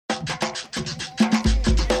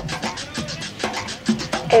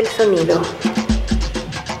El sonido.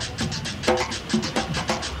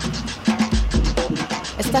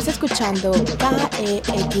 Estás escuchando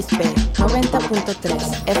KEXP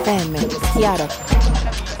 90.3 FM, Seattle.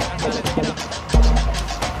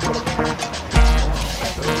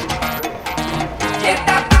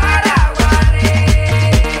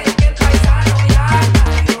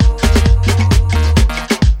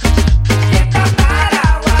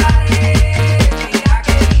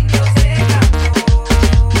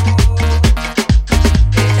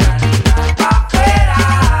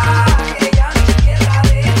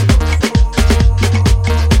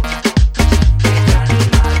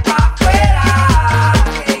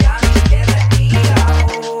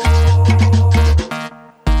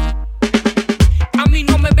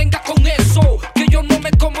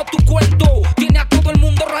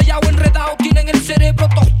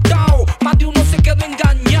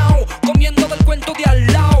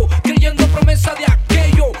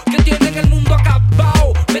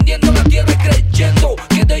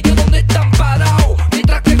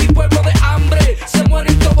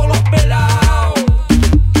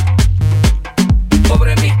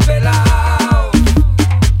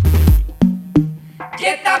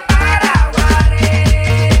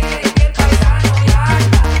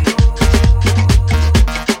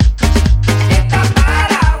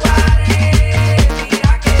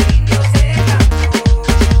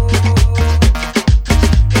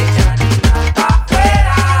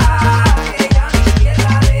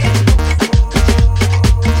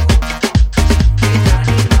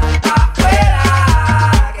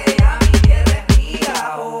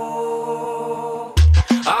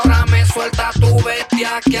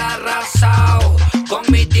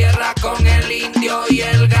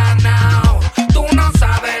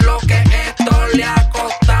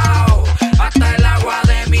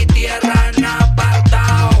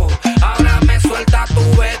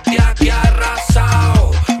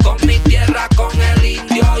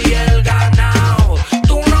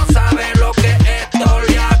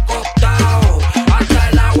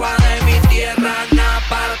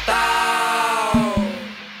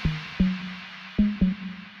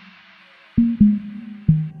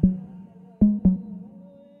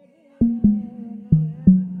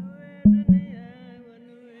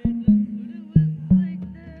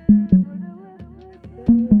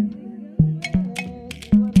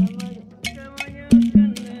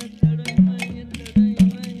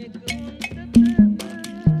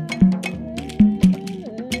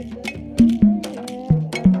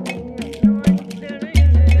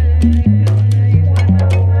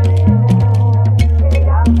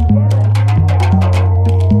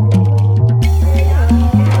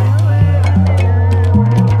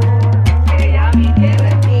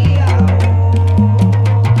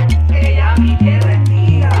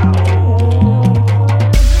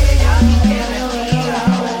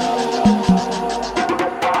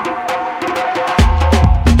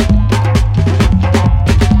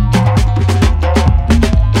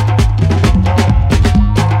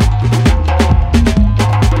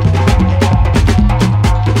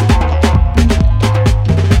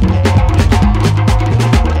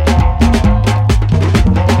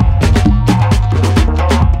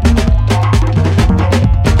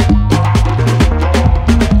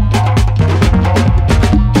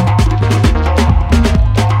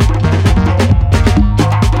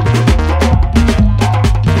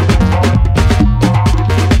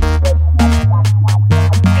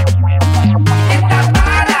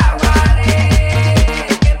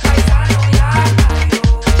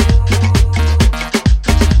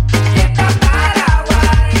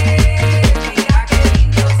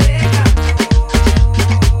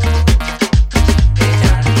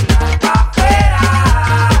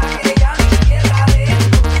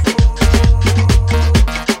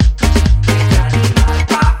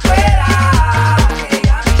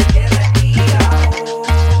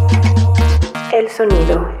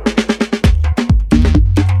 sonido.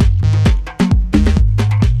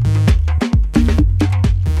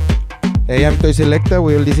 Hey, I'm Toy Selecta.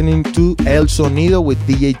 We're listening to El Sonido with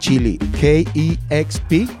DJ Chili.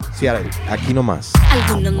 KEXP, Seattle. Aquí nomás.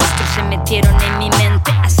 Algunos monstruos se metieron en mi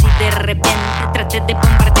mente, así de repente. Traté de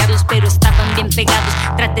bombardearlos, pero estaban bien pegados.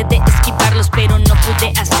 Traté de esquivarlos, pero no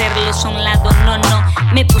pude hacerlos a un lado,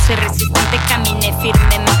 no. Me puse resistente, caminé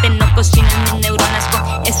firmemente. No cocino en mis neuronas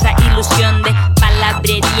con esa ilusión de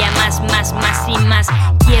palabrería. Más y más.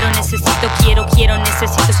 Quiero, necesito.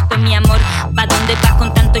 Esto mi amor. ¿Pa' dónde va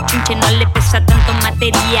con tanto chunche? No le pesa tanto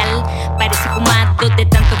material. Parece fumado de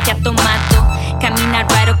tanto que ha tomado. Camina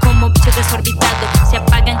raro como bicho desorbitado. Se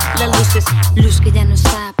apagan las luces, luz que ya no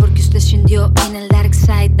está porque usted se hundió en el dark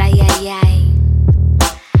side. Ay.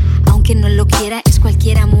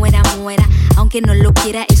 aunque no lo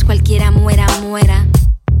quiera, es cualquiera, muera, muera.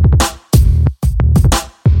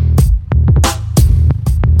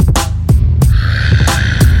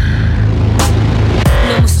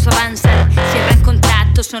 Los mozos avanzan, cierran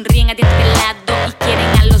contactos, sonríen a diente pelado y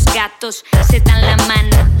quieren a los gatos. Se dan la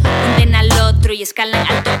mano, hunden al otro y escalan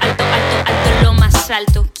alto, alto, alto, alto, lo más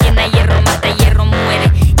alto. Quien a hierro mata, hierro muere.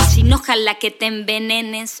 Y si no, jala que te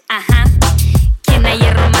envenenes, ajá. Quien a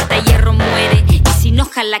hierro mata, hierro muere. Y si no,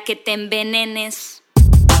 jala que te envenenes.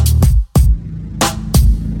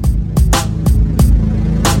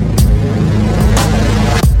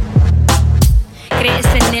 Crees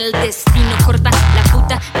en el destino, corta la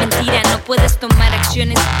puta mentira. No puedes tomar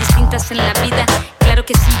acciones distintas en la vida. Claro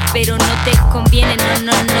que sí, pero no te conviene,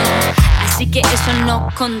 no, no, no. Así que eso no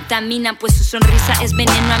contamina, pues su sonrisa es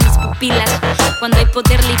veneno a mis pupilas. Cuando hay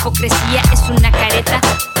poder, la hipocresía es una careta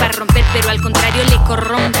para romper, pero al contrario le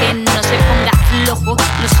corrompe. No se ponga flojo,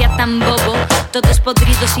 no sea tan bobo. Todos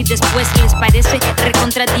podridos y después les parece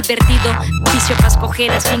recontra divertido. Vicio para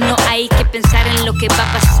escoger, así no hay que pensar en lo que va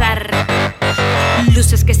a pasar.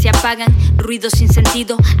 Luces que se apagan, ruido sin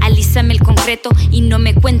sentido. Alízame el concreto y no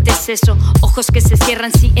me cuentes eso. Ojos que se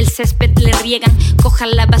cierran si el césped le riegan. Coja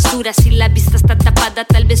la basura si la vista está tapada.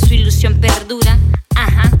 Tal vez su ilusión perdura.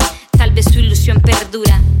 Ajá, tal vez su ilusión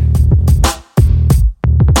perdura.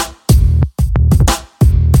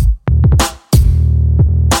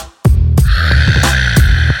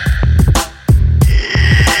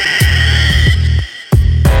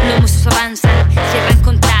 Los mozos avanzan, cierran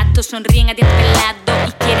contactos, sonríen a diente pelado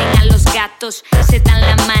y quieren a los gatos. Se dan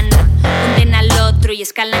la mano, hunden al otro y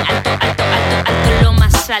escalan alto, alto, alto, alto, lo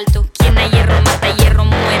más alto. Quien a hierro mata, hierro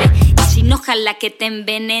muere. Y si no, jala que te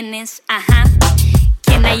envenenes, ajá.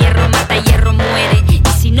 Quien a hierro mata, hierro muere. Y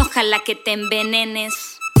si no, jala que te envenenes.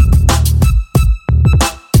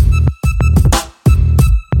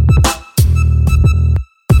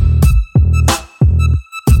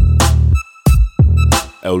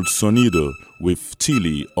 El Sonido with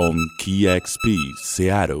Chile on KXP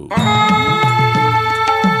Seattle.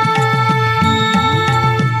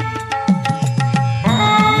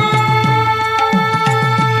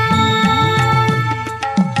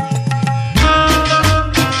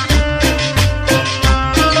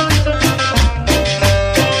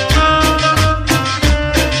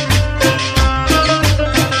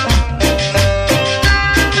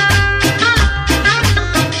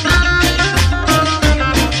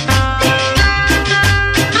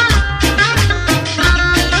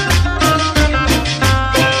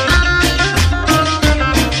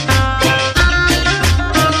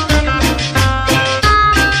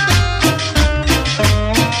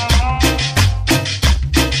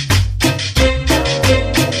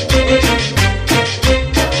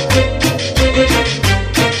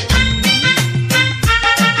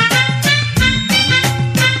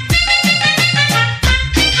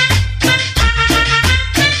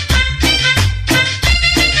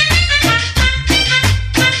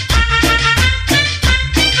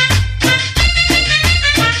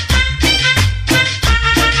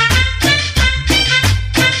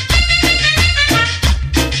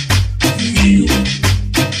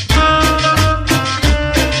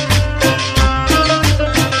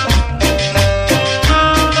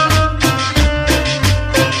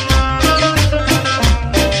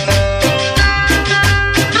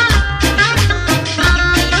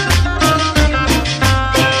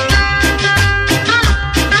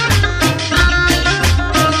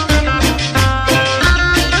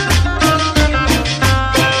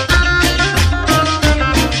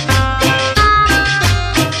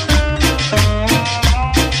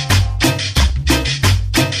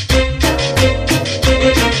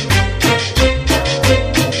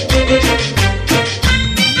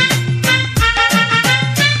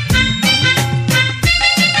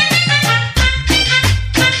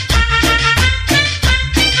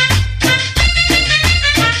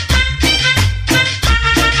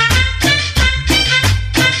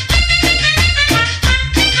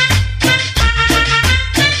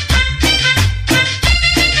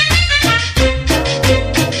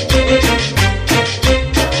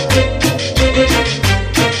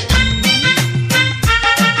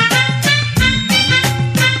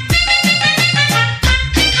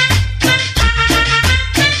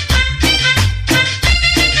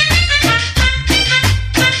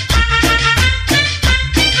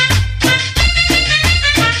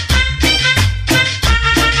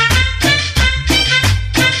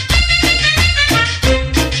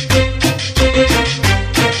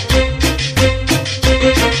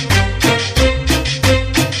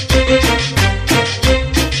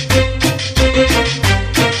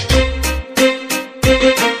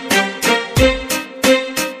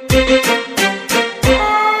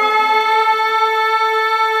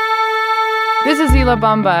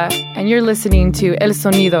 Bamba, and you're listening to El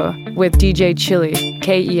Sonido with DJ Chili,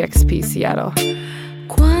 KEXP Seattle.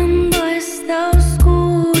 Cuando está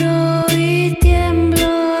oscuro y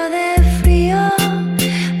tiemblo de frío,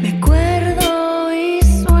 me acuerdo y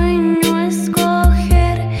sueño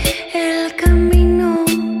escoger el camino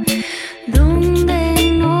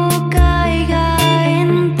donde no caiga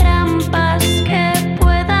en trampas que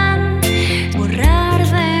puedan borrar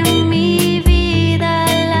de mi vida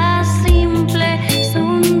la simple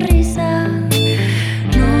sonrisa.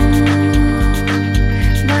 No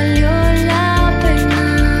valió la pena.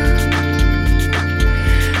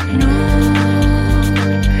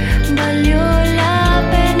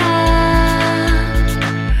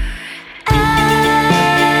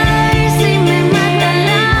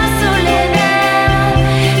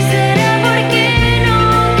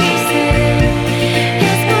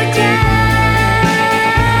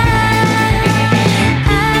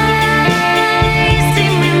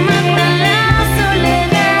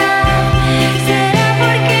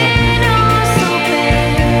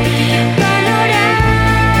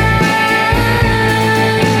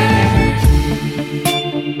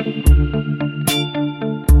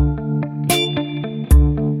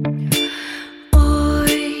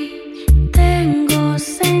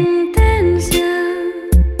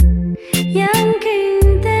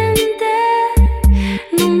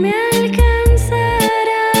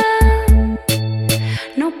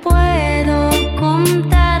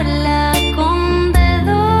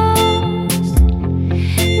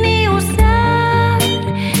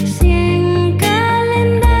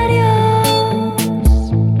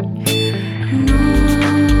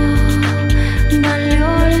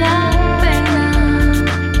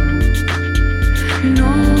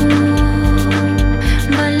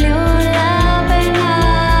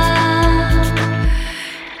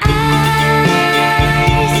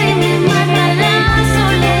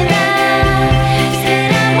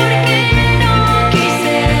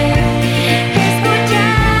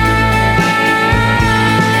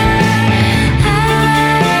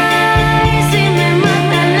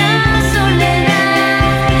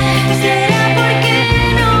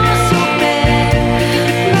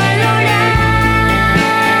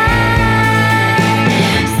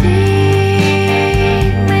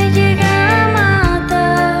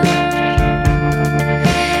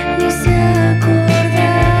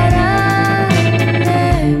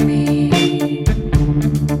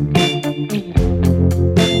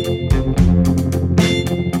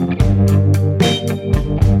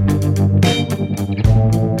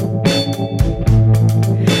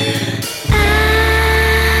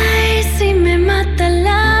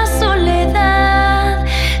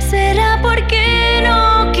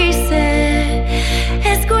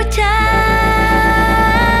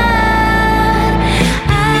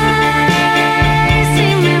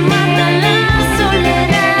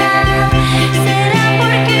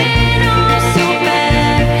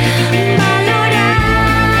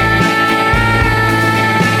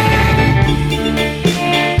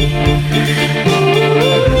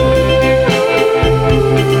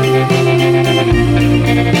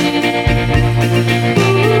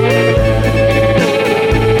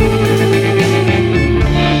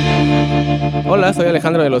 Hola, soy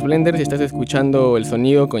Alejandro de los Blenders y estás escuchando El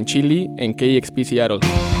Sonido con Chili en KEXP Seattle.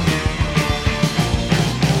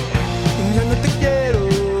 Ya no te quiero,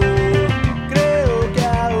 creo que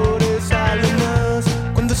ahora es algo más.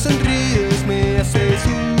 Cuando sonríes me haces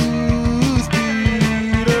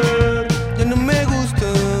suspirar. Ya no me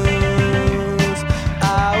gustas,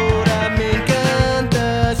 ahora me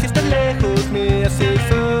encantas. Si estás lejos me haces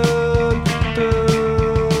falta.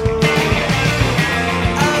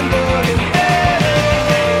 Ando entero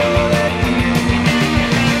de ti,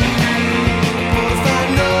 porfa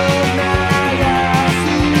no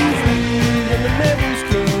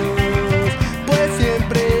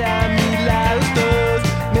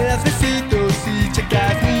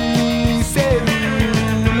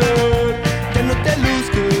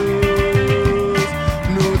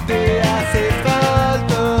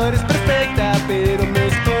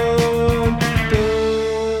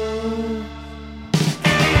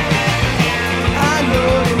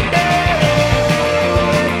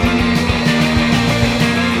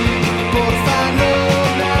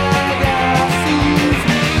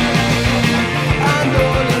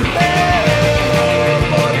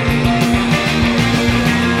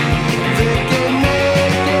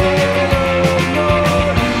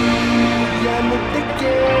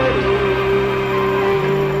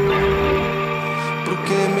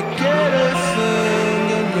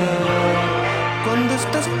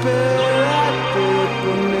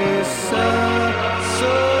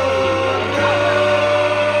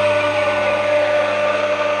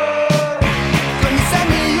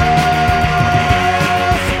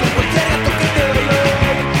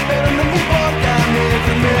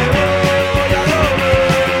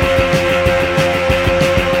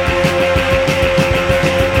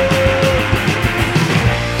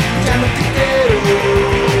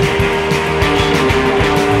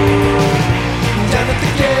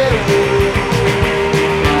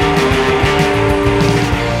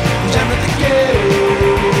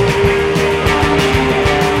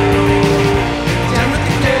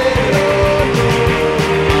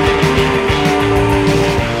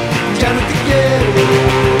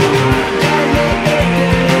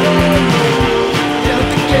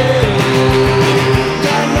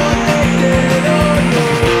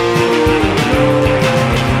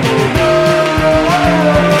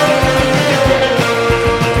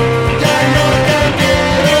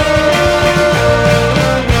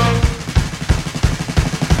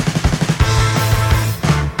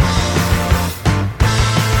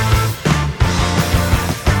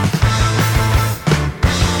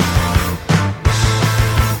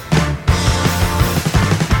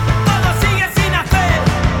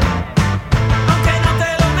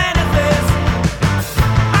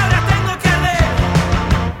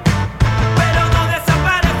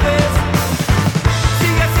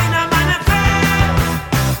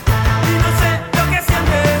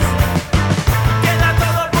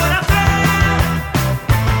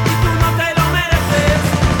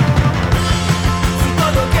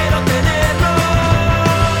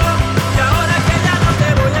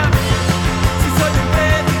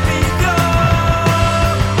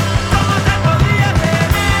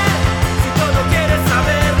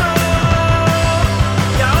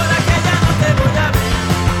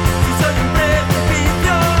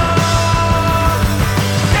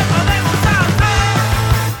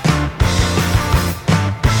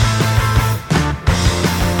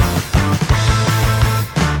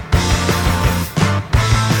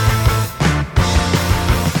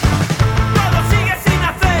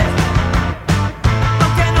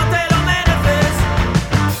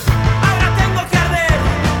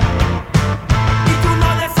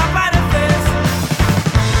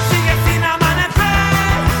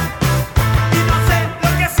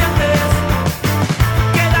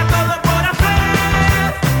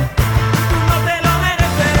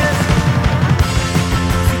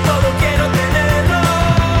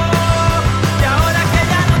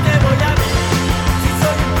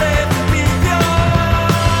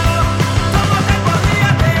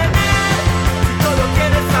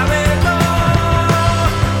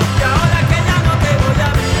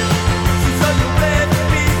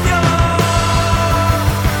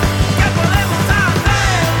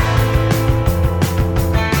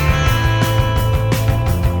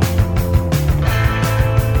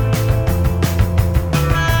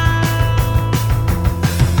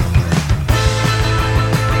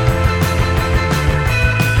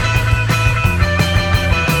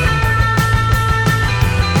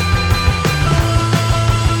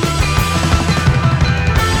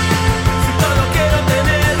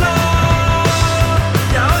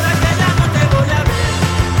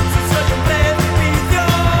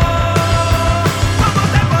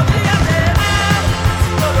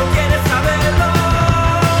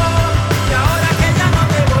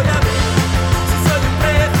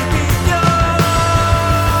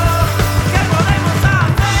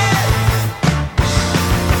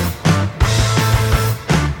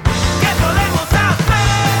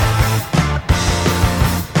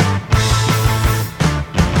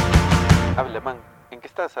alemán. ¿En qué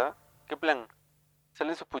estás, ah? ¿Qué plan?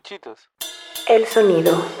 ¿Salen sus puchitos? El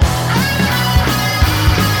sonido.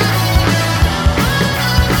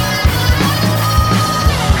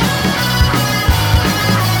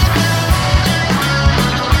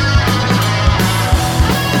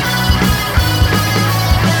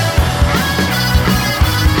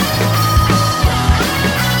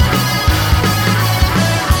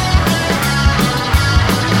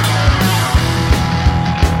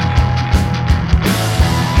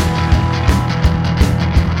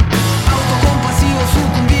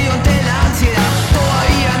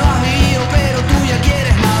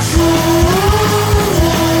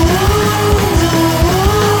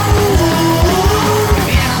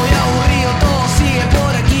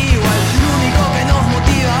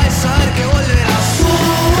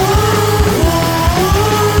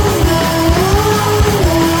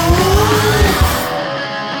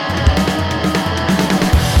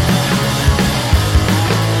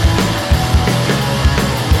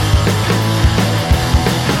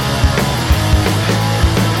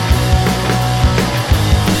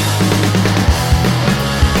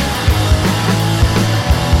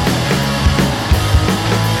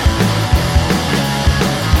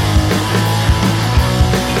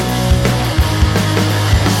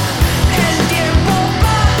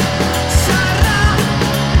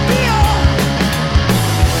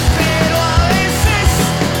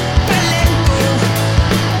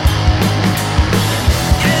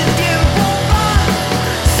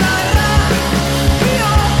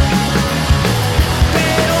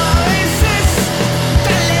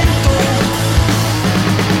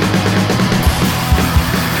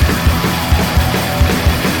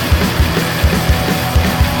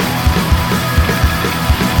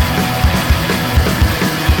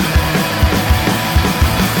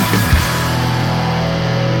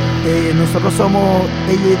 Nosotros somos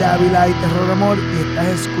DJ Dávila y Terror Amor y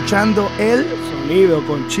estás escuchando El Sonido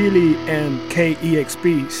con Chili en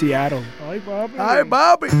KEXP Seattle. Ay, papi. ¡Ay,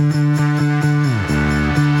 papi!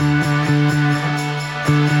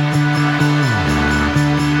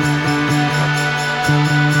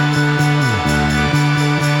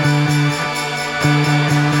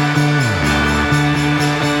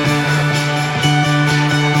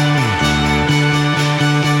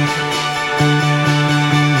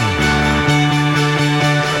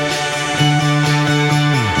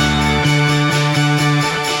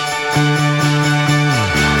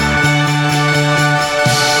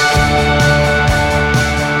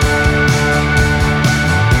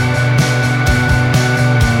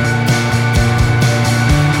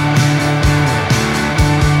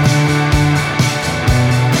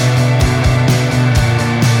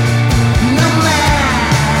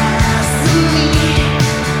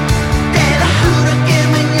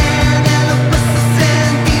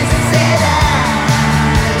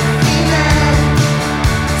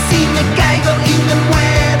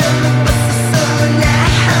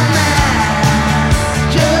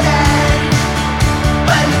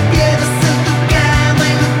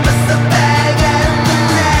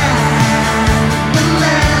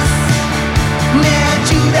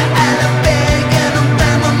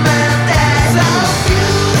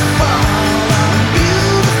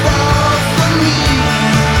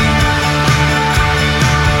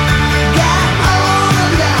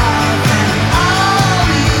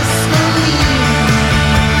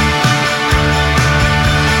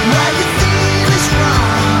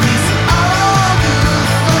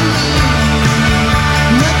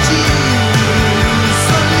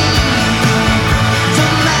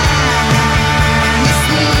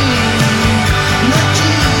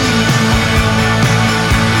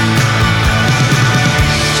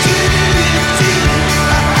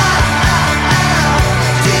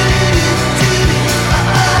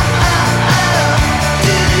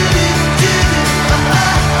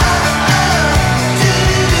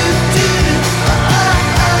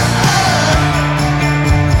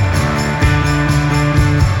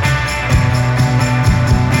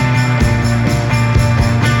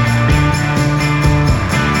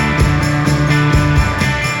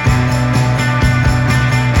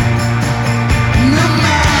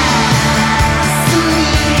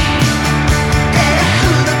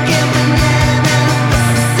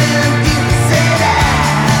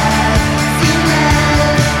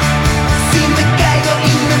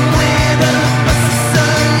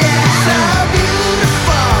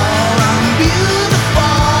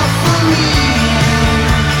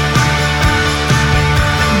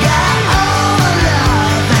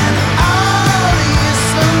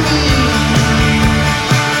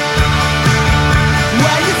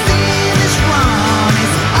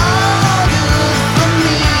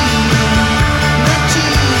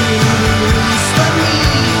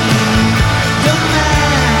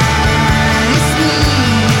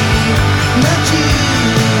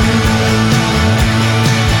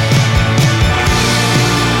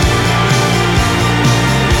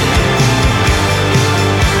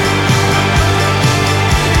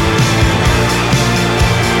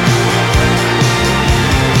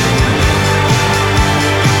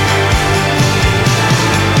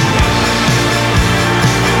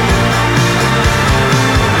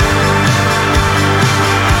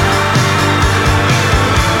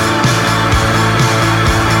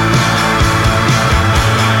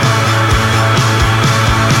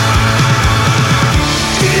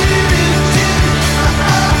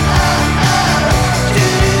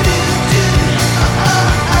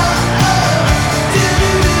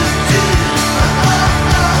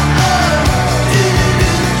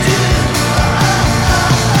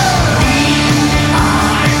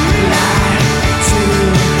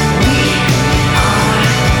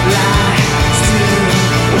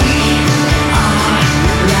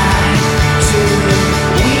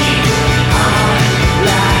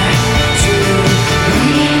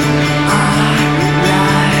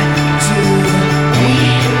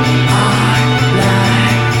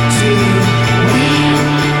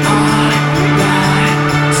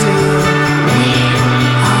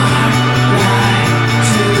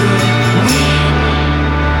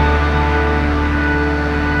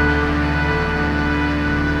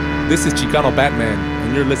 This is Chicano Batman,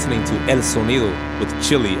 and you're listening to El Sonido with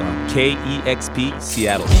Chili on KEXP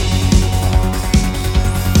Seattle.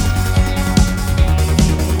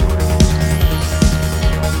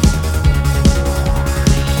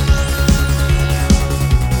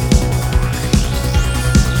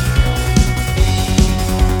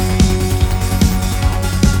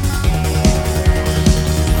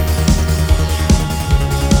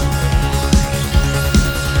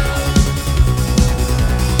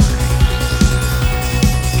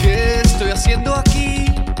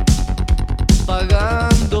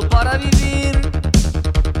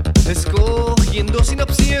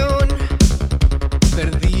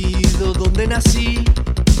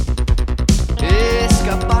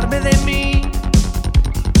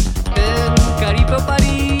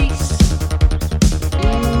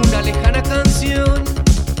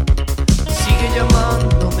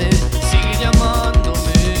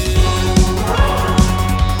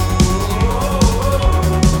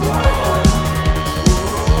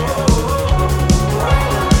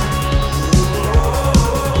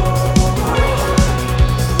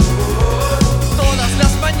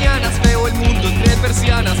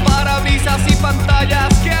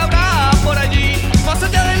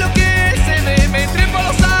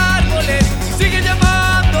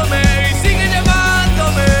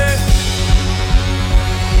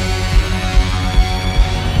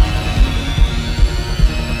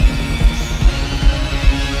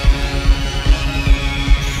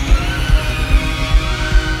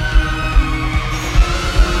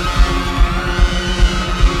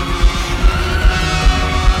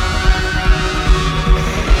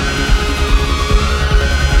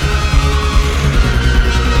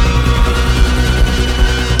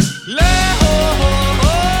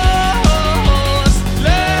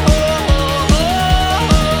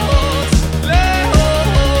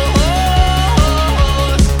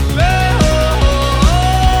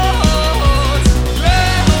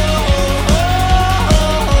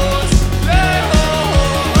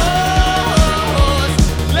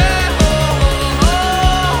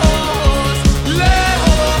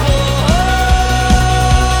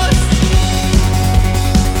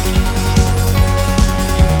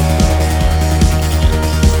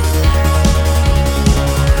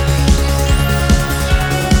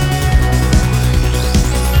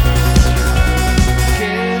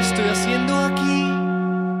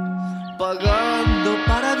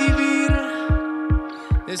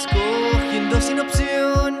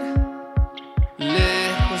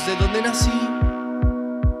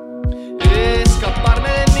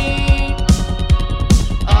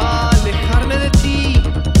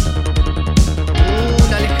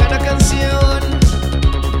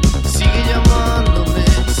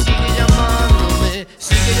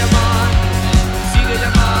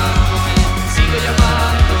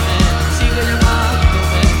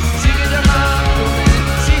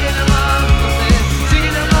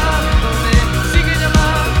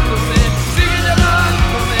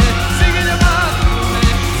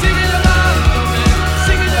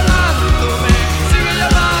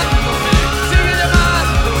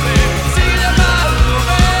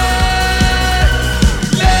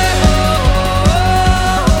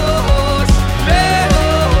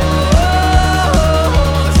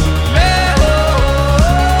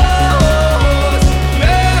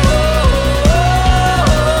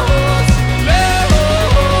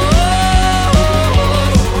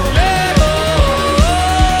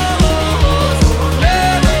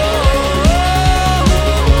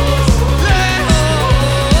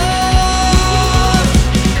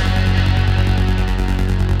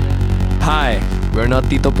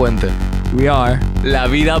 Tito Puente. We are La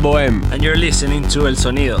Vida Bohem. And you're listening to El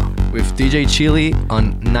Sonido with DJ Chili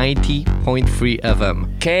on 90.3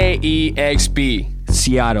 FM. KEXP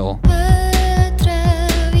Seattle.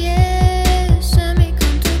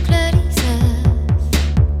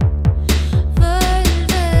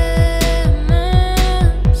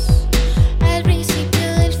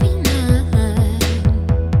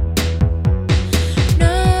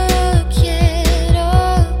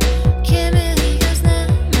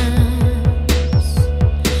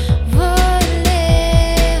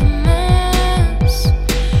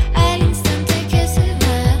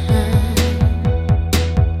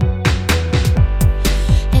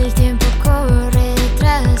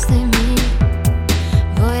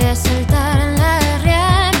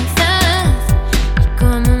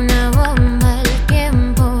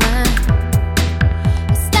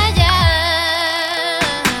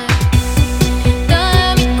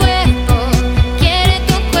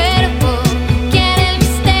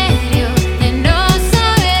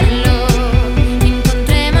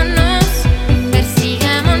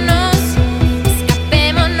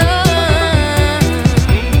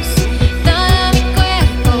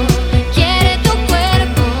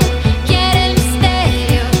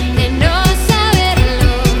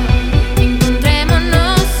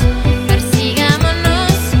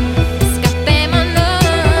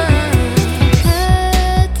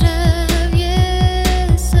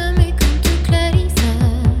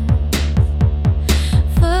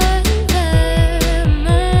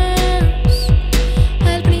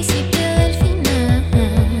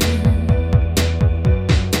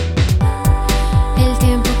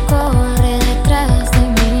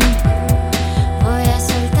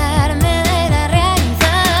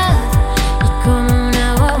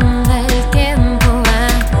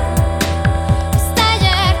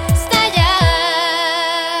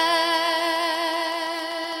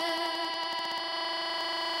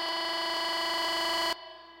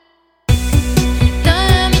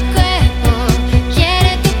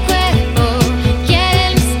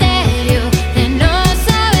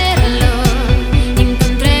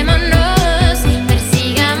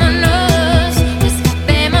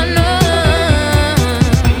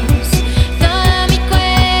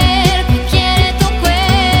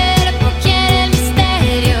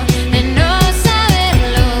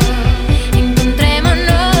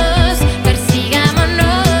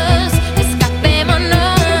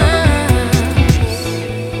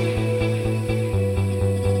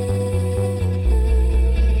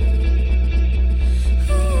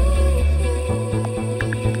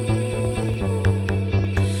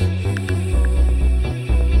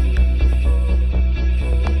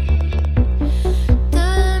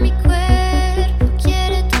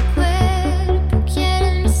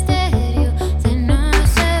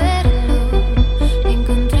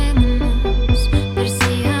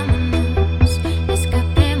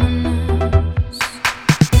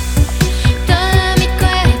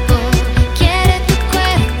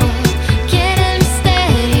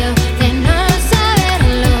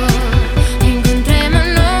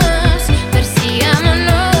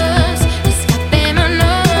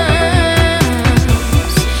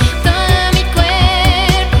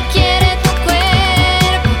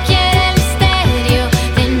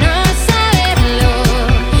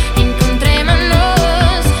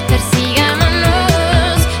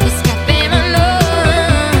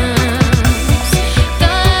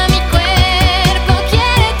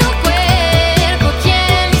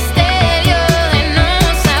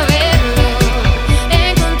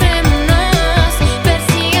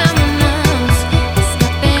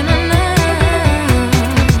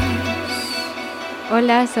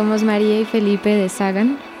 somos María y Felipe de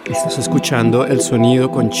Sagan. Estás escuchando El Sonido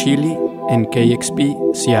con Chili en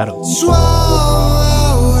KXP Seattle.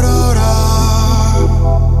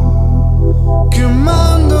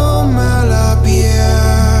 Quemándome la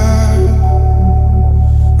piel,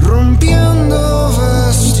 rompiendo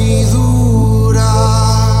vestiduras,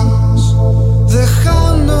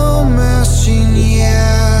 dejándome sin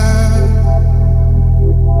hiel,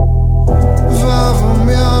 va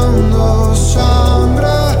bombeando sangre,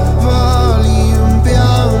 va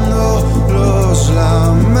limpiando los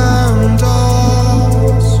lamentos.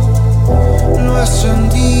 Lo he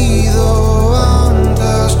sentido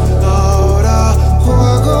antes, ahora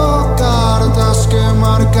juego cartas que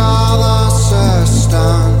marcadas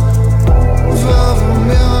están. Va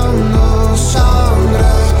bombeando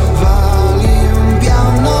sangre, va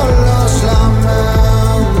limpiando los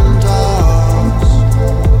lamentos.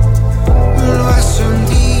 Lo he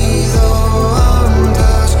sentido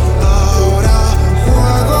antes, ahora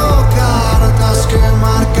juego cartas que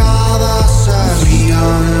marcadas están. Frío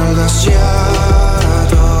en el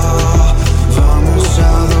desierto, vamos a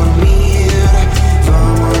dormir,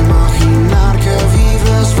 vamos a imaginar que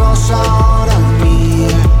vives vos ahora en mí.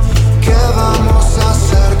 ¿Qué vamos a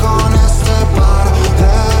hacer con este par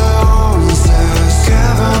de onces? ¿Qué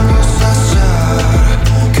vamos a hacer?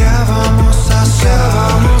 ¿Qué vamos a hacer? ¿Qué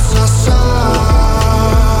vamos a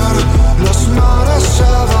hacer? Los mares se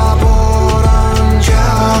evaporan. ¿Qué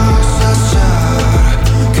vamos a hacer?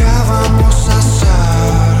 ¿Qué vamos a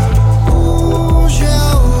hacer? Huye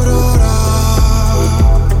aurora,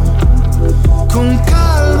 con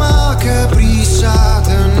calma, qué prisa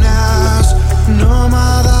tenés,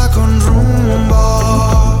 nómada con rumbo.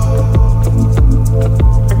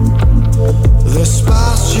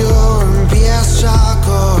 Despacio empieza a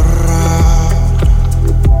correr,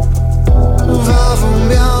 va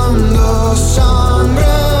bombeando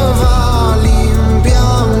sangre, va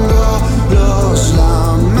limpiando los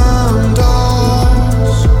lamentos.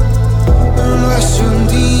 Lo he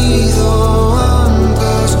sentido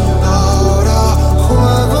antes, ahora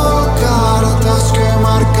juego cartas que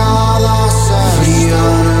marcadas están. Frío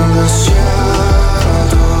en el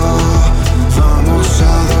desierto, vamos a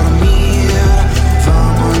dormir,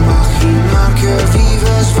 vamos a imaginar que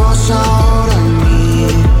vives vos ahora en mí.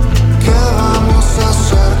 ¿Qué vamos a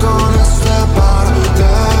hacer con este par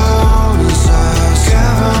de onces? ¿Qué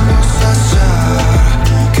vamos a hacer?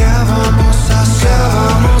 ¿Qué vamos a hacer? ¿Qué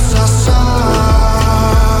vamos a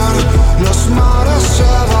hacer? Los mares se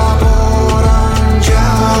evaporan. ¿Qué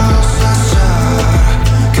vamos a hacer?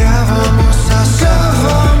 ¿Qué vamos a hacer? ¿Qué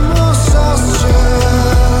vamos a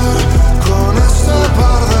hacer con este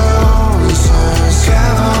par de onces? ¿Qué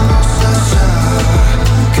vamos a hacer?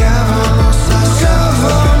 ¿Qué vamos a hacer? ¿Qué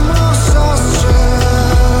vamos a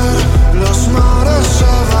hacer? Los mares se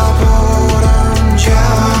evaporan. ¿Qué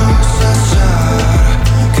vamos a hacer?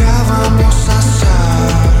 ¿Qué vamos a hacer?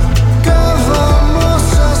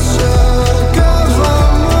 ¿Qué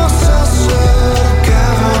vamos a hacer?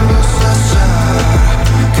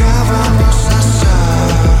 ¿Qué vamos a hacer? ¿Qué vamos a hacer? ¿Qué vamos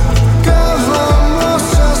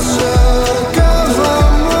a hacer? ¿Qué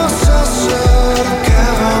vamos a hacer? ¿Qué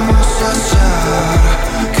vamos a hacer? ¿Qué vamos a hacer?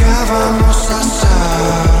 ¿Qué vamos a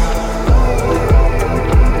hacer?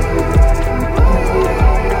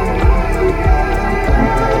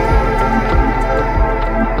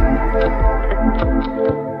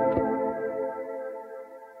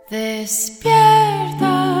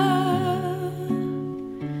 Despierta,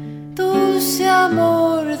 dulce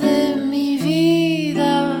amor de mi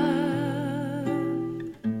vida.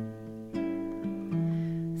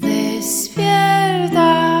 Despierta,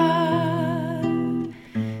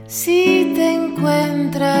 si te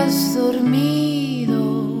encuentras dormido.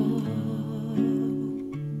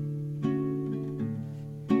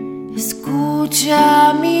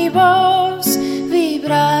 Escucha mi voz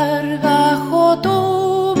vibrar bajo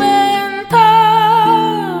tu ventana.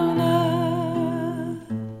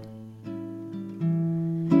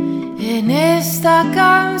 En esta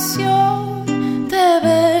canción te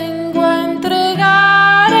vengo a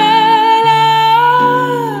entregar el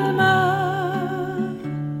alma.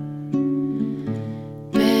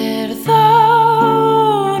 Perdona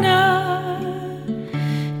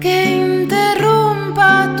que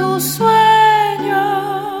interrumpa tus sueños,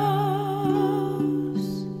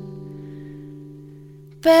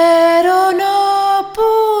 pero no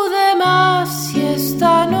pude más y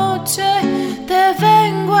esta noche te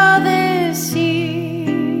vengo a decir.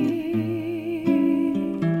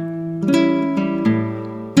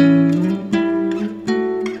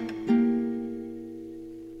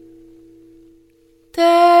 Te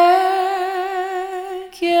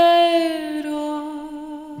quiero.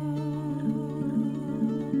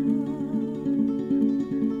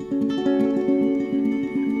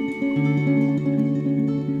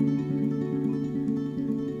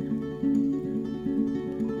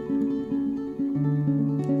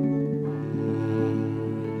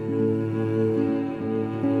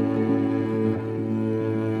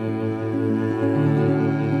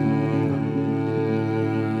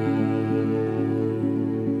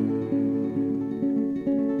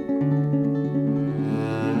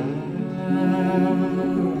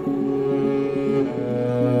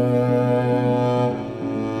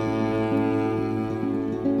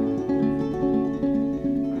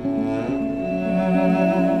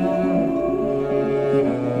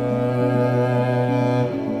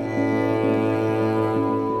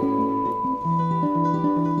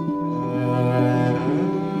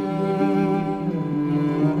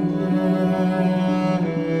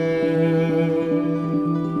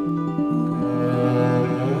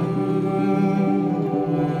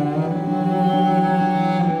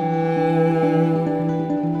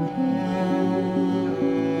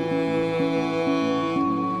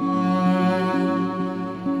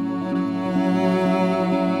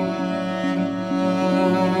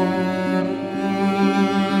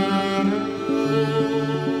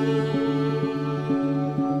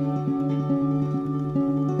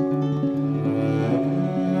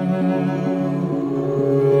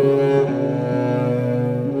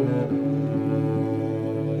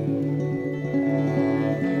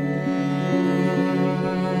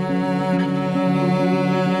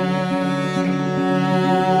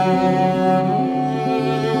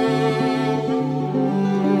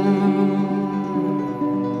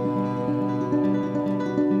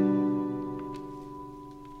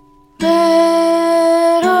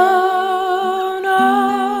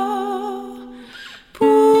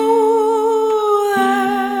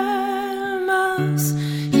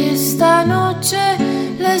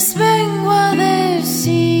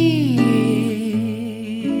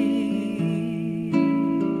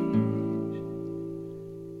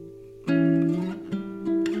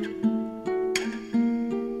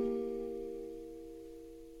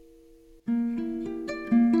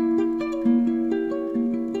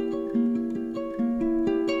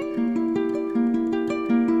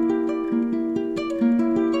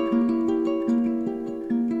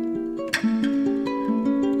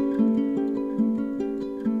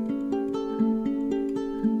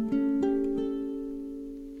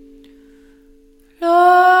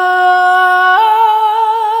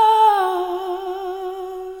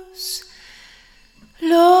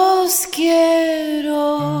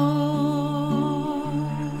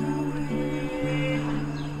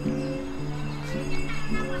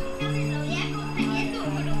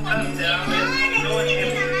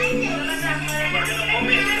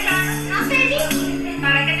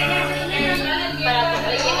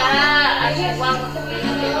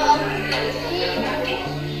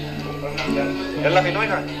 ¿Verla mi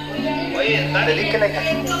hija? Oye, dale. La hija.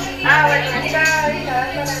 Ah, bueno,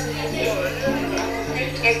 ahorita.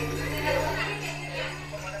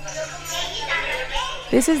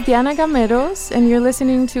 This is Diana Gameros, and you're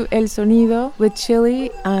listening to El Sonido with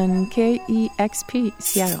Chili on KEXP,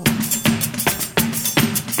 Seattle.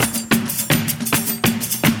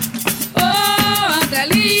 Oh,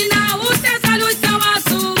 Adelina, os teus olhos são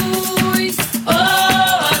azuis.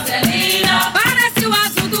 Oh, Adelina, parece o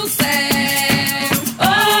azul do céu.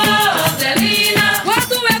 Oh, Adelina,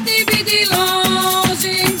 quando eu te vi de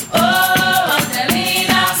longe. Oh,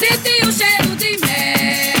 Adelina, senti o cheiro de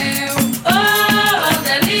mel. Oh,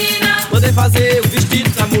 Adelina, mandei fazer o vestido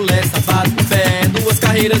da mulher, sapato no pé, duas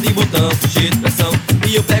carreiras de botão, fugir de pressão.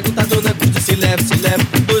 E eu pego tá dona Augusta, se leva,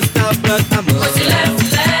 dois tapas na mão.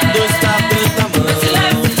 Dois tapas na mão.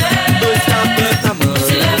 Dois tapas na mão.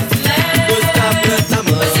 Dois tapas na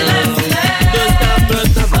mão. Dois tapas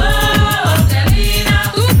na mão. oh, Adelina,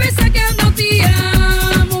 tu pensa que eu não te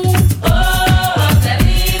amo. Oh,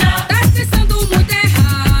 Adelina, tá pensando muito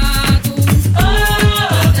errado.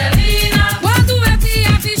 Oh, Adelina, quando eu te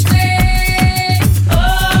avistei.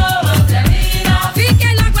 Oh, Adelina,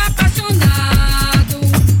 fiquei logo apaixonado.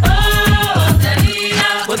 Oh, Adelina,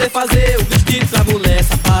 Mandei fazer o vestido pra mulher,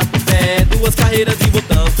 sapato no pé, duas carreiras de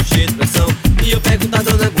botão, cheio de pressão. E eu pego tá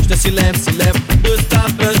dona Augusta, se leva, dois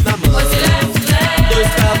tapas na mão. Dois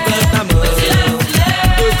tapas na mão.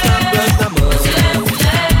 Dois tapas na mão.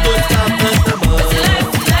 Dois tapas na mão.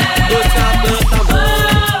 Dois tapas na mão.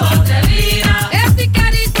 oh, Adelina, esse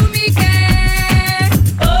carito me quer.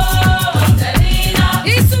 Oh, Adelina,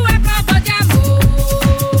 isso é prova de amor.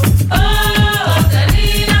 Oh,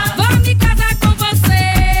 Adelina, vou me casar com você.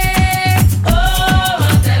 Oh,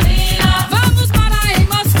 Adelina, vamos morar em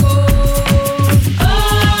Moscou.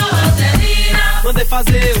 Oh, Adelina, Mandei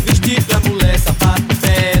fazer o vestido pra mulher, sapato no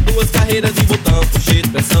pé, duas carreiras de botão, cheio de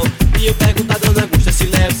pressão. E eu pego tá dona Augusta, se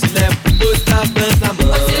leva, dois tapas na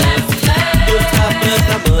mão. Dois tapas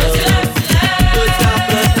na mão. Dois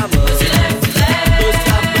tapas na mão. Dois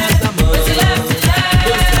tapas na mão.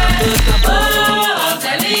 Dois tapas na mão. oh,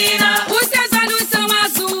 Adelina, os teus olhos são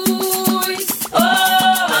azuis. Oh,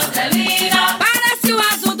 Adelina, parece o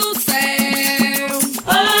azul do céu.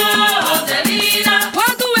 Oh, Adelina,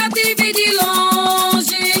 quando eu te vi de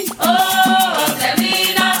longe. Oh,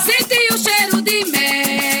 Adelina, senti o cheiro de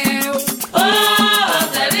mel. Oh,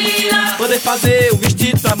 Adelina, Mandei fazer o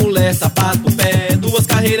vestido pra mulher, sapato no pé, duas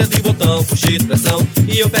carreiras de botão, cheio de pressão.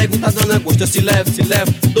 E eu pego tá dona Augusta, se leva,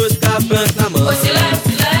 dois tapas na mão. Dois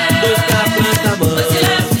tapas na mão.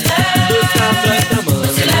 Dois tapas na mão.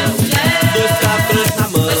 Dois tapas na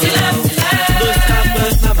mão. Dois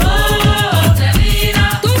tapas na mão. oh,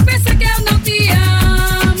 Adelina, tu pensa que eu não te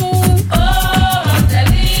amo. Oh,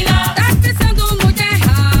 Adelina, tá pensando muito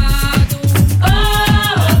errado.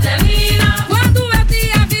 Oh, Adelina, quando eu te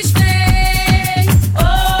avistei.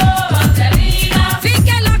 Oh, Adelina,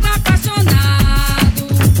 fiquei logo apaixonado.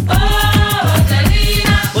 Oh,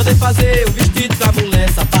 Adelina, Mandei fazer o vestido pra mulher,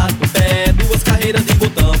 sapato no pé, duas carreiras de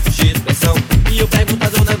botão, cheio de pressão. E eu pego tá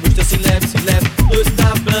dona Augusta, se leva, dois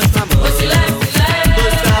tapas na mão.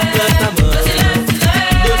 Dois tapas na mão.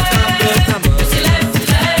 Dois tapas na mão.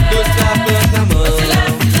 Dois tapas na mão. Dois tapas na mão.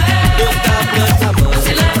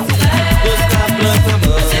 Dois tapas na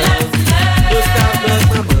mão. Dois tapas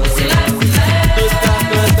na mão. Dois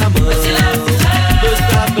tapas na mão. Dois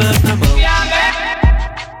tapas na mão.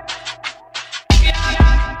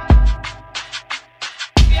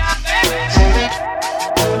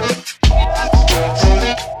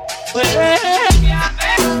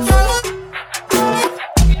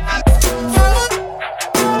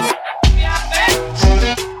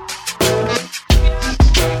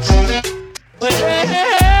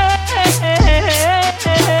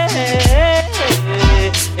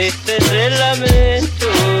 Este es el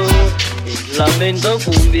lamento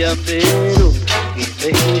cumbiambero que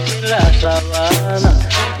se escucha en la sabana,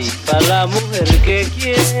 y para la mujer que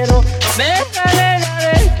quiero me sale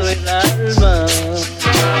adentro el alma.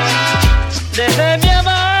 Desde mi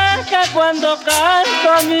hamaca cuando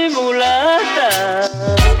canto a mi mulata,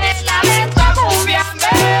 el lamento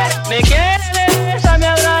cumbiambero me quiere, besa, me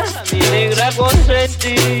abraza, mi negra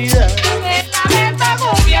consentida. El lamento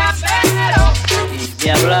cumbiambero Y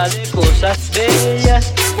me habla de cosas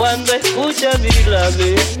bellas cuando escucha mi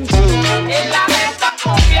lamento. El lamento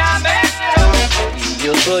cumbiambero Y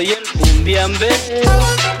yo soy el cumbiambero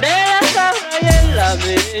de la sabra y el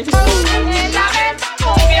lamento. El lamento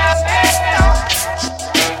cumbiambero.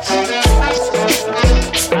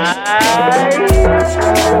 Ay.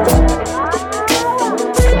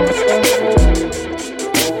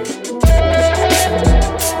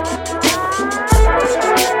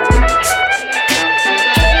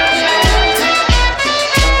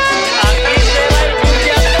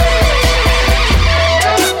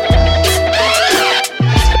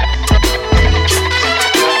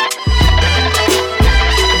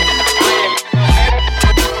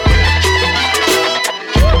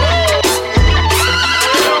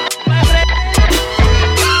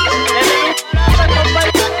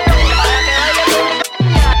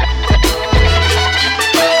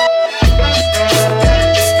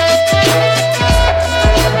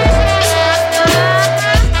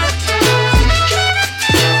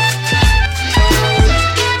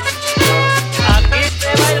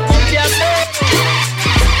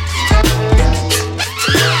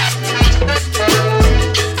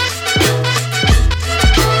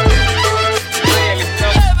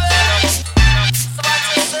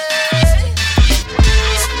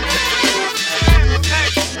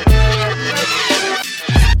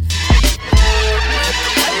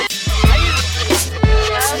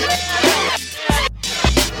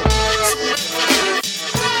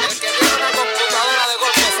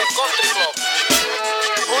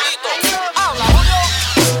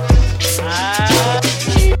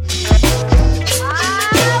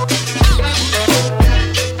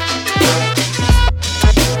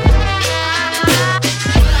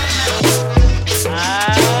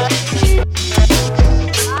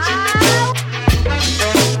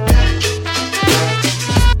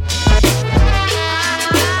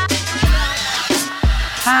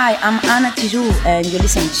 I'm Ana Tijoux, and you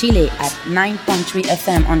listen Chile at 9.3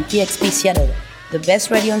 FM on KXP Seattle, the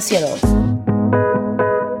best radio in Seattle.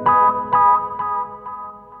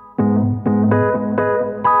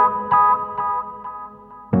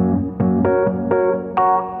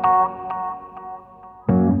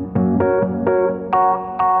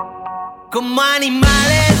 Como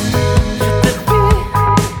animales, yo te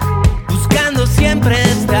vi, buscando siempre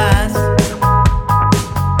estás.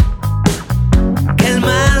 Que el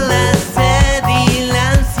mal, la sed y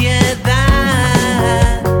la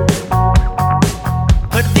ansiedad.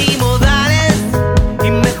 Perdí modales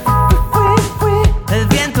y me fui. El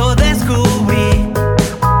viento descubrí.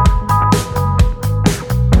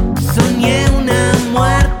 Soñé una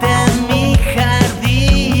muerte en mi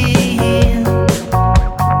jardín.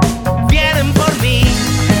 Vienen por mí.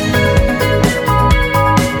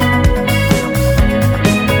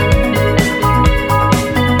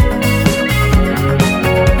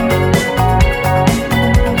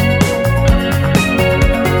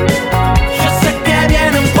 Yo sé que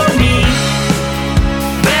vienen por mí.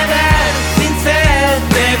 Beber sin sed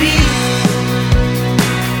te vi,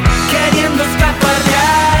 queriendo escapar de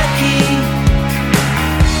aquí.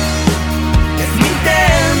 Es mi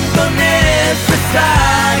intento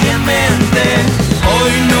necesariamente.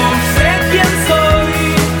 Hoy no sé quién soy,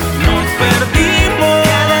 nos perdimos.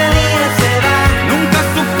 Cada día se va, nunca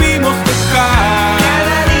supimos tocar.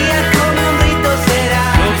 Cada día como un rito será,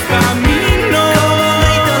 los caminos como un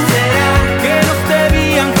rito será, que nos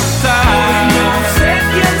debían cruzar. Hoy no sé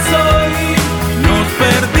quién soy, nos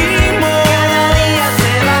perdimos. Cada día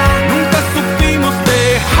se va, nunca supimos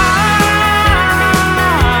dejar.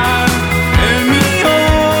 El mío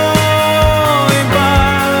va.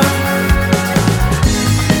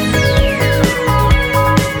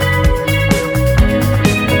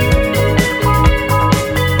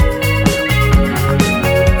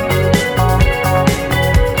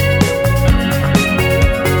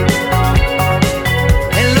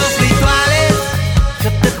 En los rituales yo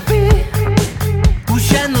te vi,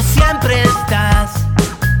 huyendo siempre estás.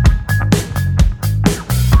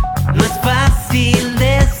 No es fácil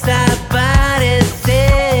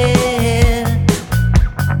desaparecer.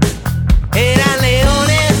 Eran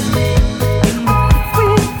leones y me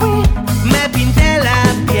fui. Me pinté la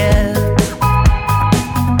piel.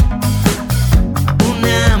 Un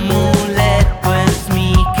amuleto es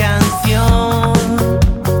mi canción.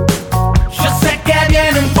 Yo sé que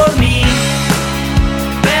vienen por mí.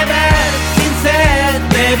 Beber sin sed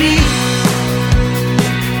te vi,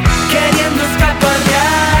 queriendo escapar de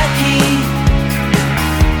aquí.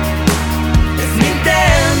 Es mi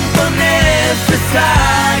intento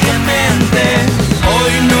necesariamente.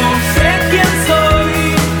 Hoy no sé quién soy,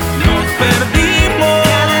 nos perdimos.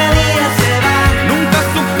 Cada día se va, nunca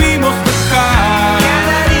supimos tocar.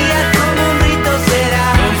 Cada día como un rito será,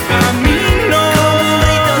 los caminos como un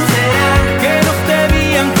rito será, que nos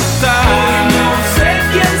debían cruzar. Hoy no sé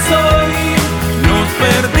quién soy, nos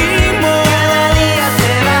perdimos. Cada día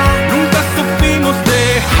se va, nunca supimos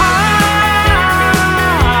dejar.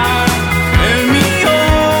 El mío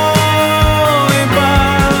va.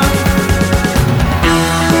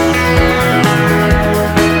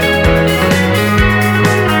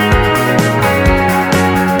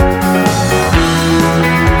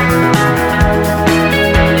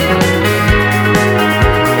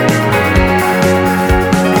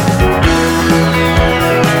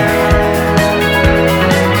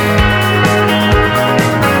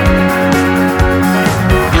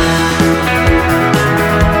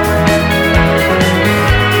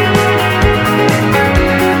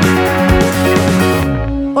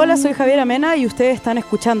 Hola, soy Javier Amena y ustedes están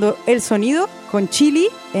escuchando El Sonido con Chili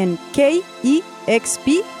en KEXP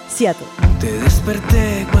Seattle. Te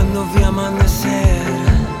desperté cuando vi amanecer.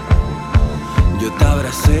 Yo te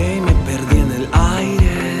abracé y me perdí en el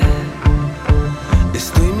aire.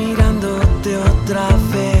 Estoy mirándote otra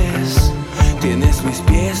vez. Tienes mis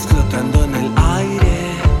pies flotando en el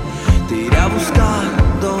aire. Te iré a buscar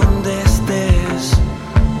donde estés.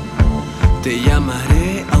 Te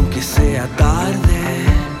llamaré aunque sea tarde.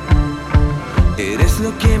 Eres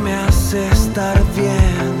lo que me hace estar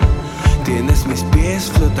bien. Tienes mis pies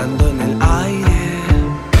flotando en el aire.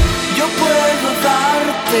 Yo puedo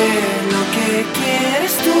darte lo que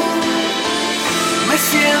quieres tú. Me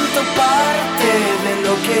siento parte de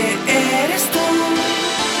lo que eres tú.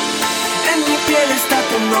 En mi piel está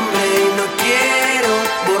tu nombre y no quiero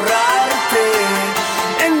borrarte.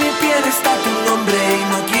 En mi piel está tu nombre y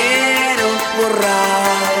no quiero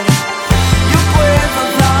borrar. Yo puedo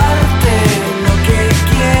darte lo que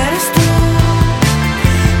quieres tú.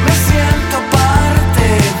 Me siento parte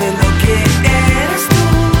de lo que eres tú.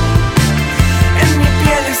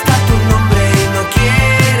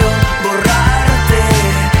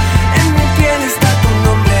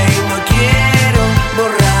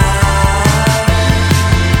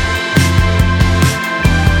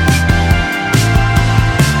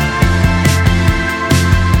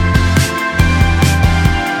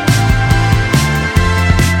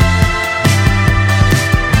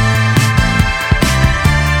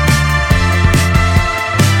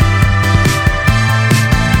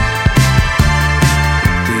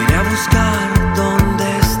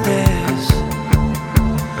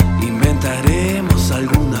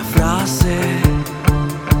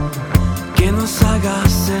 nos haga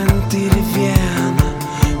sentir bien.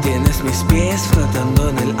 Tienes mis pies flotando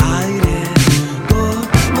en el aire.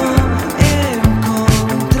 ¿Cómo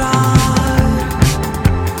encontrar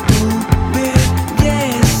tu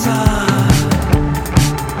belleza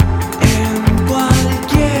en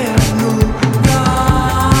cualquier lugar?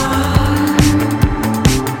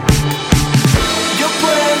 Yo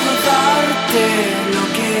puedo darte lo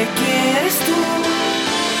que quieres tú.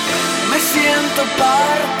 Me siento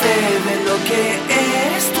parte de lo que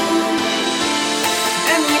eres tú.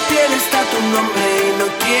 En mi piel está tu nombre y no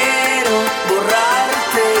quiero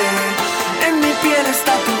borrarte. En mi piel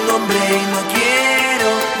está tu nombre y no quiero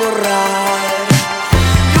borrar.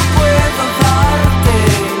 Yo puedo darte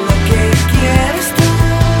lo que quieres tú.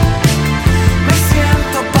 Me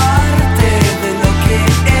siento parte de lo que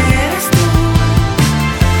eres tú.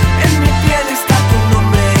 En mi piel está tu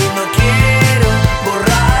nombre y no quiero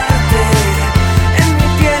borrarte. En mi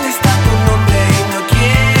piel está tu nombre y no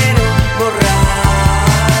quiero borrar.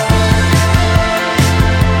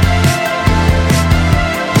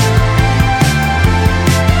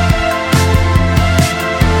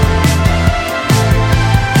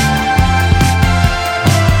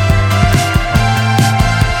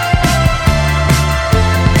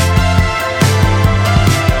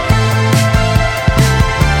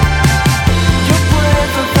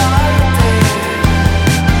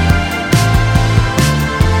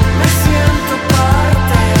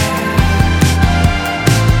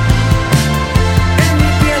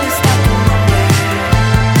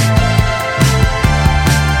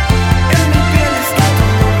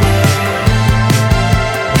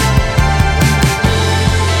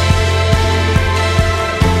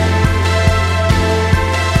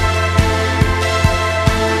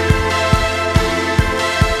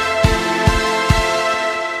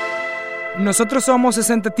 Nosotros somos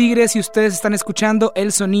 60 Tigres y ustedes están escuchando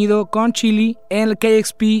El Sonido con Chili en el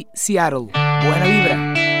KXP Seattle. Buena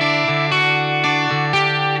vibra.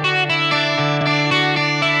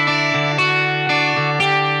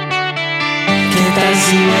 ¿Qué tal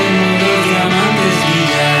si vemos los diamantes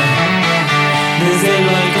brillar desde el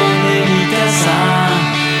balcón de mi casa?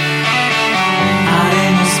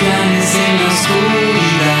 Haremos planes en la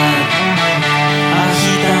oscuridad,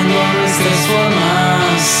 agitando nuestras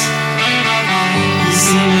formas. Y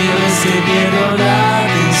si me ves que pierdo la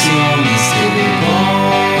atención, es que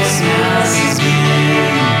vos me haces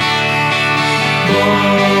bien.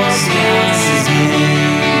 Vos me haces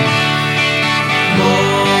bien.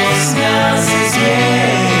 Vos me haces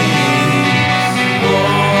bien.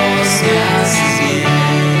 Vos me haces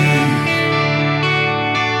bien.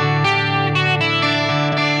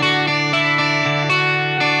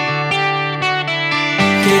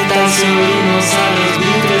 ¿Qué tal si oímos a los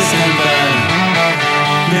Beatles cantar,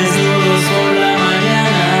 desnudos por la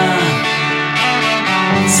mañana?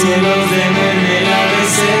 Cielos de mermelada de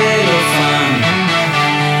celofán,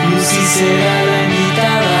 Lucy será la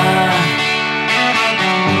invitada.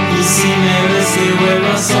 Y si me ves que vuelvo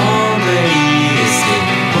a sonreír, es que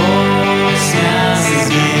vos me haces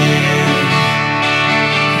bien.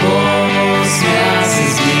 Vos me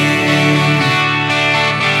haces bien.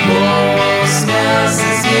 Vos me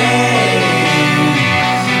haces bien.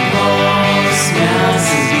 Vos me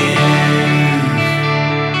haces bien.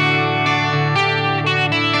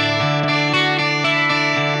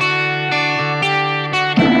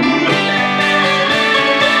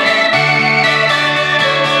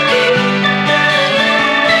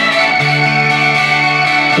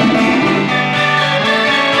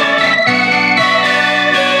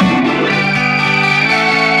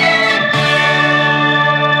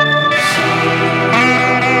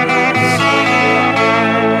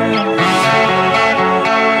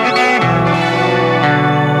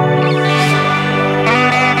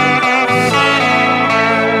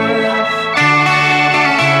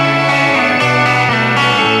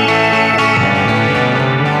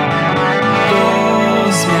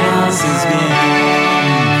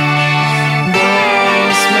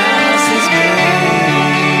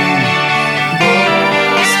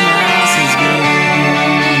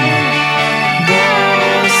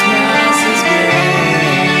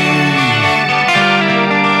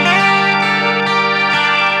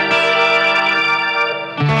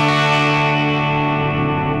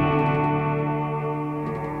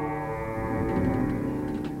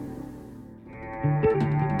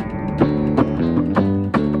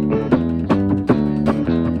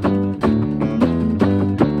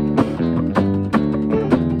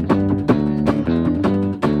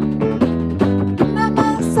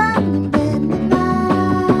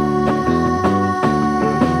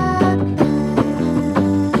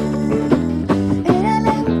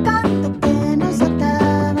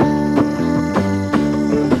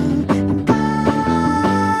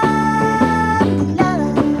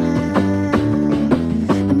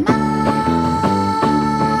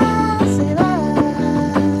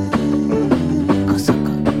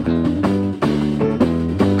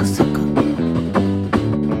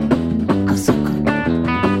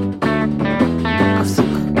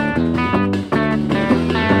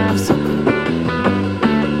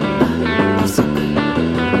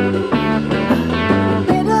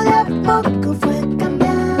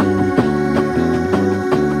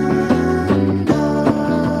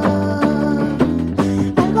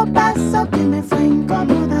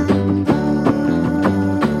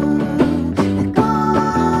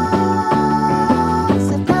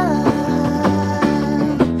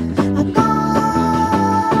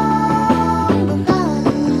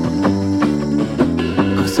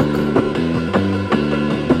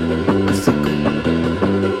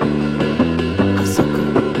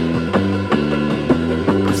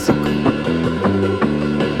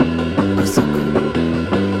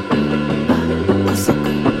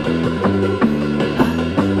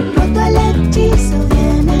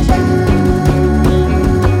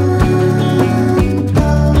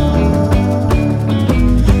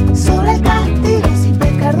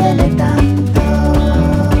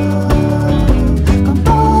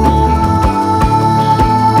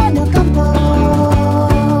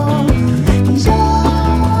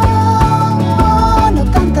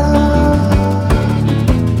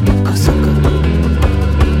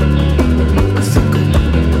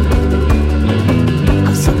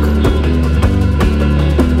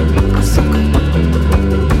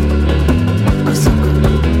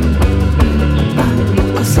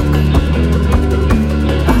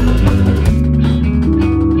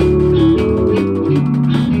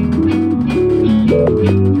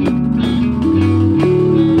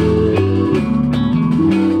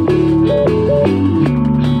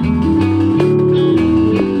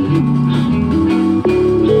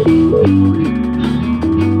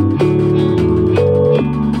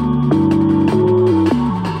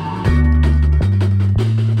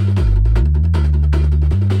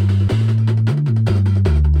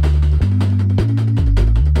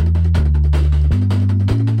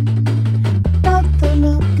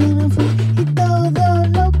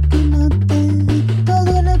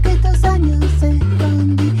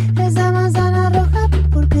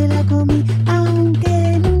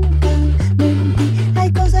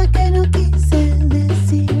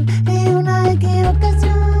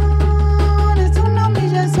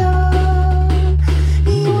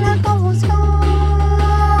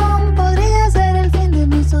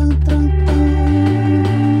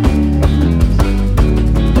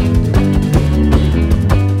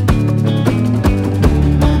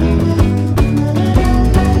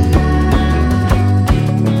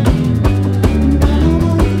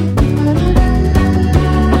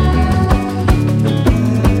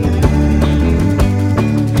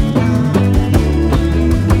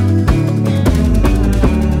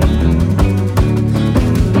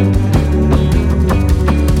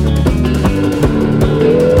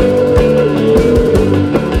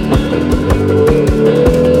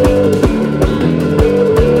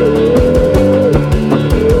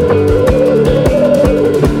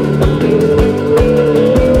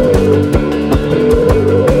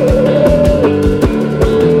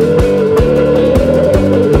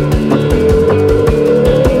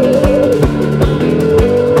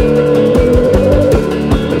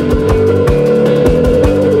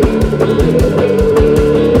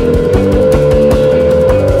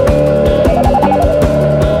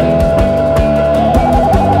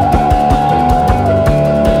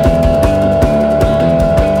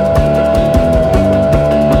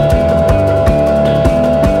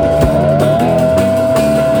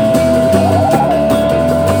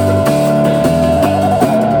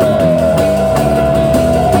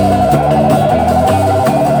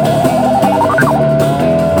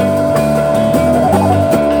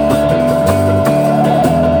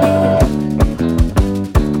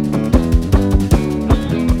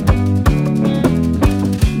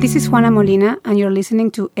 This is Juana Molina, and you're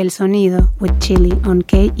listening to El Sonido with Chili on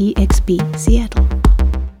KEXP Seattle.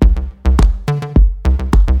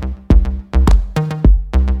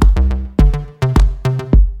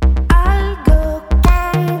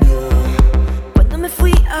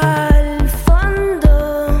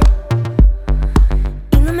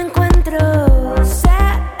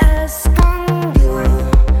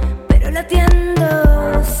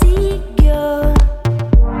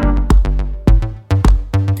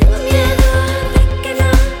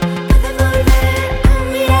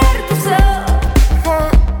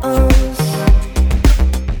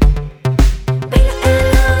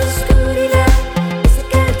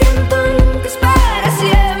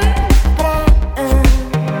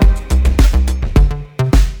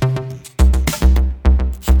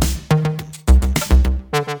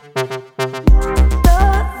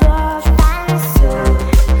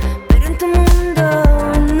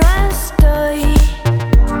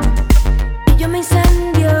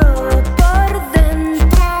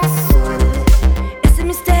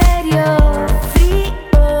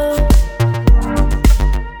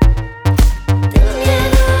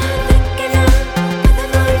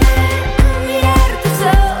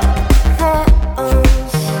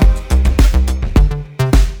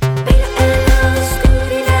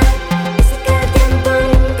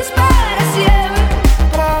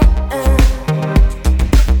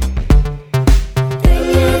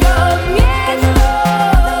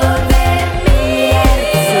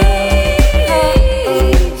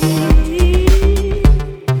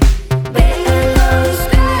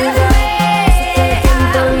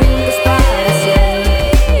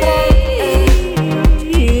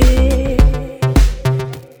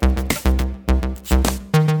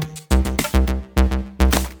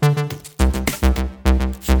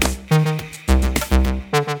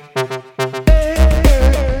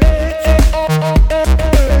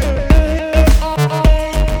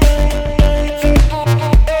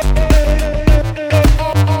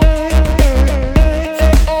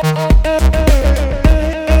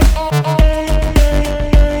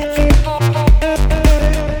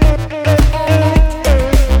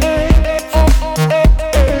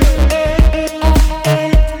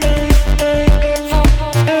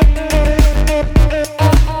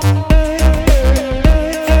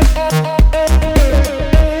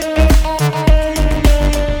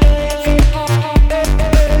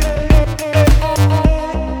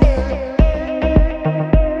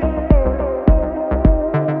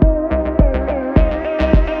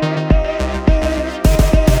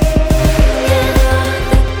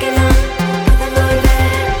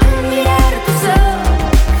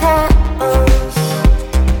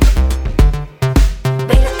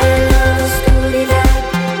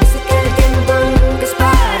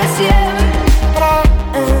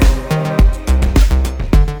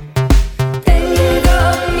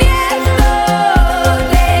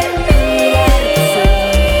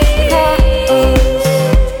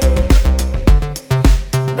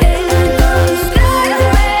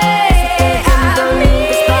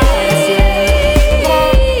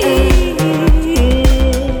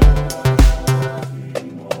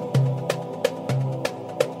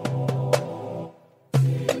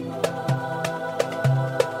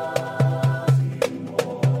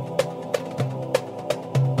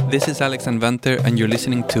 This is Alex Anvanter, and you're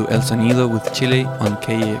listening to El Sonido with Chile on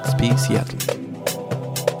KEXP Seattle.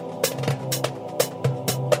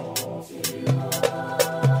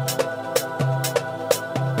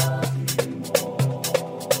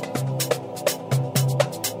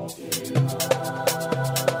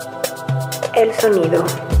 El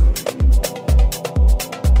Sonido.